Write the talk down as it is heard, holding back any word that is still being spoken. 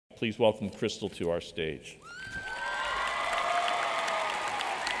Please welcome Crystal to our stage.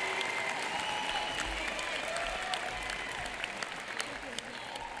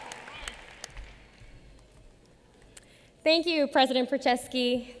 Thank you, President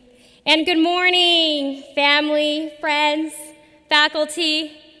Prochaski. And good morning, family, friends,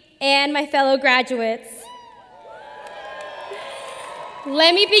 faculty, and my fellow graduates.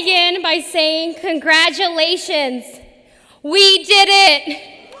 Let me begin by saying congratulations. We did it.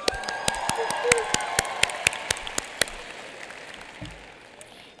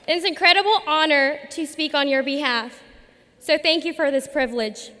 It's an incredible honor to speak on your behalf, so thank you for this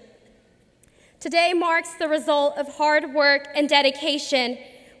privilege. Today marks the result of hard work and dedication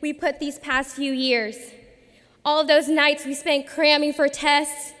we put these past few years. All of those nights we spent cramming for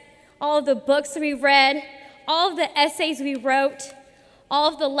tests, all of the books we read, all of the essays we wrote,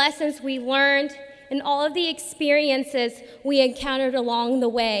 all of the lessons we learned, and all of the experiences we encountered along the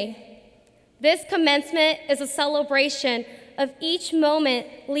way. This commencement is a celebration of each moment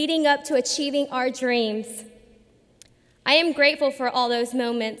leading up to achieving our dreams. I am grateful for all those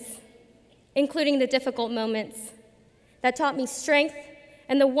moments, including the difficult moments that taught me strength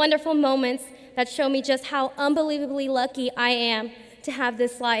and the wonderful moments that show me just how unbelievably lucky I am to have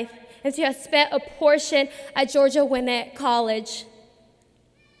this life and to have spent a portion at Georgia Gwinnett College.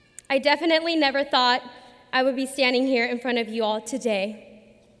 I definitely never thought I would be standing here in front of you all today.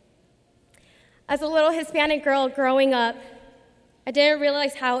 As a little Hispanic girl growing up, I didn't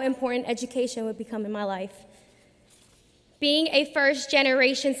realize how important education would become in my life. Being a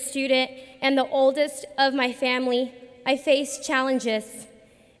first-generation student and the oldest of my family, I faced challenges,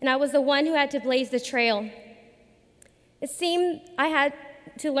 and I was the one who had to blaze the trail. It seemed I had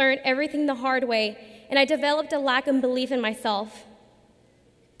to learn everything the hard way, and I developed a lack of belief in myself.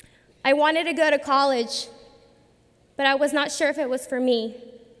 I wanted to go to college, but I was not sure if it was for me.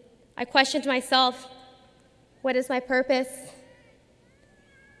 I questioned myself, what is my purpose?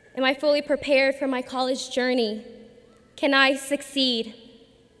 Am I fully prepared for my college journey? Can I succeed?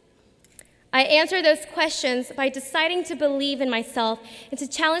 I answered those questions by deciding to believe in myself and to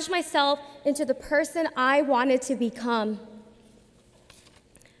challenge myself into the person I wanted to become.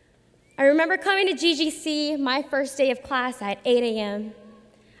 I remember coming to GGC my first day of class at 8 a.m.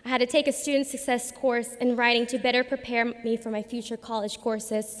 I had to take a student success course in writing to better prepare me for my future college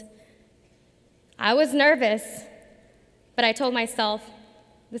courses. I was nervous, but I told myself,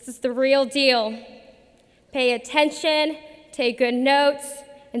 this is the real deal. Pay attention, take good notes,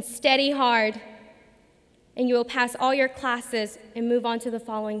 and study hard, and you will pass all your classes and move on to the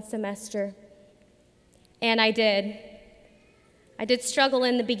following semester. And I did. I did struggle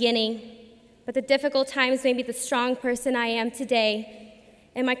in the beginning, but the difficult times made me the strong person I am today,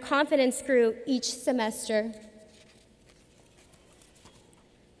 and my confidence grew each semester.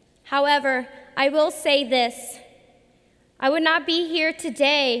 However, I will say this. I would not be here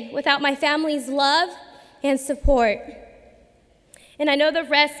today without my family's love and support. And I know the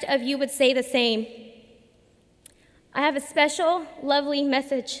rest of you would say the same. I have a special, lovely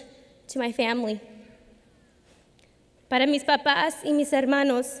message to my family. Para mis papás y mis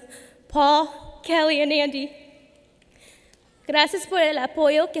hermanos, Paul, Kelly, and Andy, gracias por el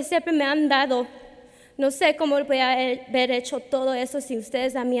apoyo que siempre me han dado. No sé cómo podría haber hecho todo eso sin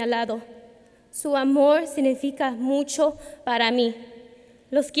ustedes a mi lado. Su amor significa mucho para mí.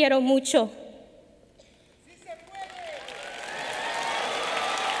 Los quiero mucho.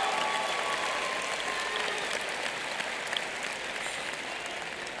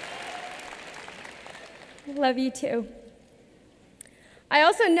 Love you too. I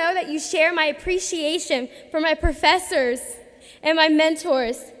also know that you share my appreciation for my professors and my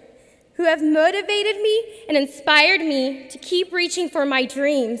mentors who have motivated me and inspired me to keep reaching for my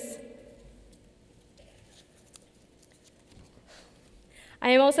dreams. I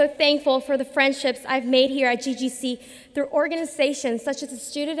am also thankful for the friendships I've made here at GGC through organizations such as the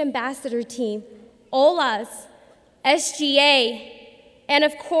Student Ambassador Team, OLAs, SGA, and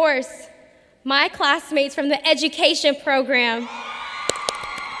of course, my classmates from the education program.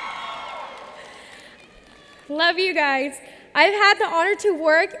 Love you guys. I've had the honor to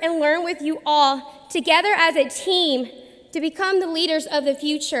work and learn with you all together as a team to become the leaders of the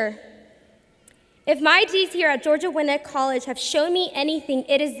future. If my Ds here at Georgia Gwinnett College have shown me anything,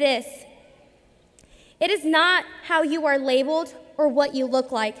 it is this. It is not how you are labeled or what you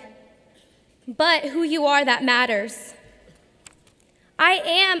look like, but who you are that matters. I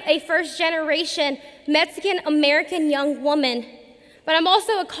am a first-generation Mexican-American young woman, but I'm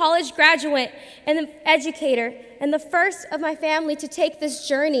also a college graduate and an educator and the first of my family to take this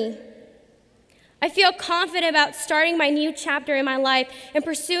journey. I feel confident about starting my new chapter in my life and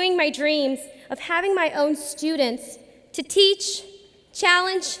pursuing my dreams of having my own students to teach,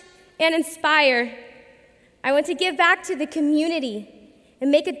 challenge, and inspire. I want to give back to the community and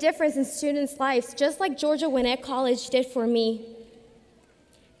make a difference in students' lives, just like Georgia Gwinnett College did for me.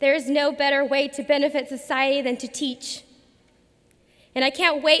 There is no better way to benefit society than to teach. And I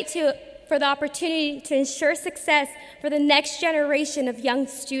can't wait for the opportunity to ensure success for the next generation of young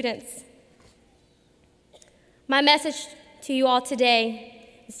students. My message to you all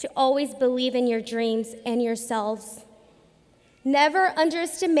today is to always believe in your dreams and yourselves. Never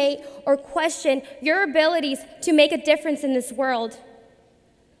underestimate or question your abilities to make a difference in this world.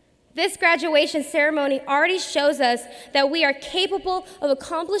 This graduation ceremony already shows us that we are capable of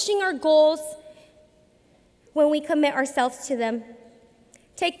accomplishing our goals when we commit ourselves to them.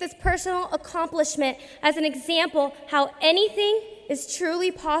 Take this personal accomplishment as an example how anything is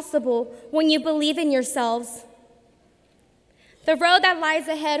truly possible when you believe in yourselves. The road that lies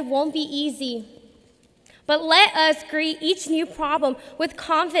ahead won't be easy, but let us greet each new problem with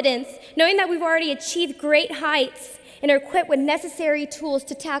confidence, knowing that we've already achieved great heights and are equipped with necessary tools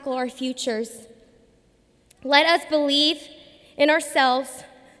to tackle our futures. Let us believe in ourselves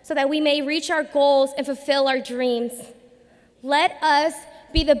so that we may reach our goals and fulfill our dreams. Let us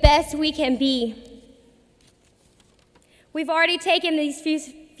be the best we can be. We've already taken these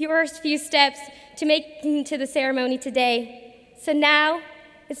first few steps to make it to the ceremony today. So now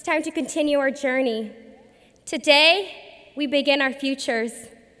it's time to continue our journey. Today, we begin our futures.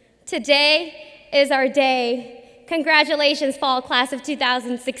 Today is our day. Congratulations, fall class of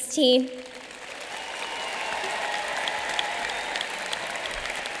 2016. Can we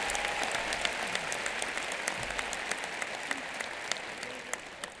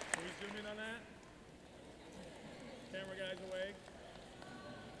zoom in on that? Camera guys away.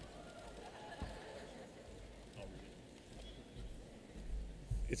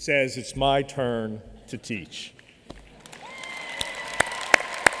 It says it's my turn to teach.